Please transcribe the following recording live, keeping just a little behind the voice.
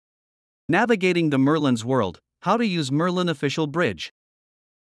Navigating the Merlin's world, how to use Merlin Official Bridge.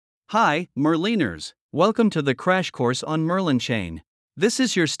 Hi, Merliners. Welcome to the crash course on Merlin Chain. This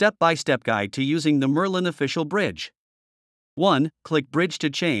is your step-by-step guide to using the Merlin Official Bridge. 1. Click Bridge to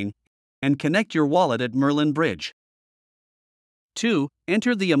Chain and connect your wallet at Merlin Bridge. 2.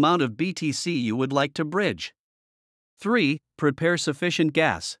 Enter the amount of BTC you would like to bridge. 3. Prepare sufficient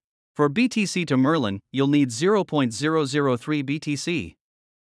gas. For BTC to Merlin, you'll need 0.003 BTC.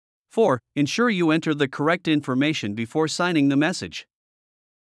 4. Ensure you enter the correct information before signing the message.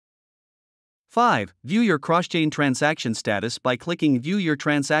 5. View your cross-chain transaction status by clicking View Your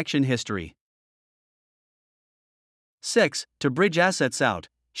Transaction History. 6. To bridge assets out,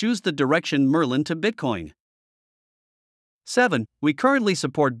 choose the direction Merlin to Bitcoin. 7. We currently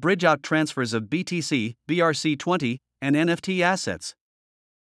support bridge-out transfers of BTC, BRC20, and NFT assets.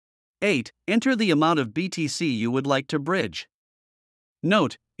 8. Enter the amount of BTC you would like to bridge.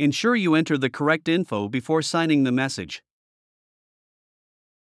 Note: ensure you enter the correct info before signing the message.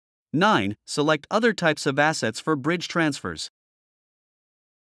 9. Select other types of assets for bridge transfers.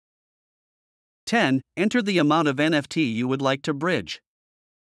 10. Enter the amount of NFT you would like to bridge.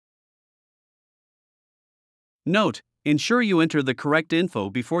 Note: ensure you enter the correct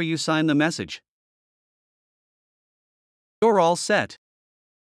info before you sign the message. You're all set.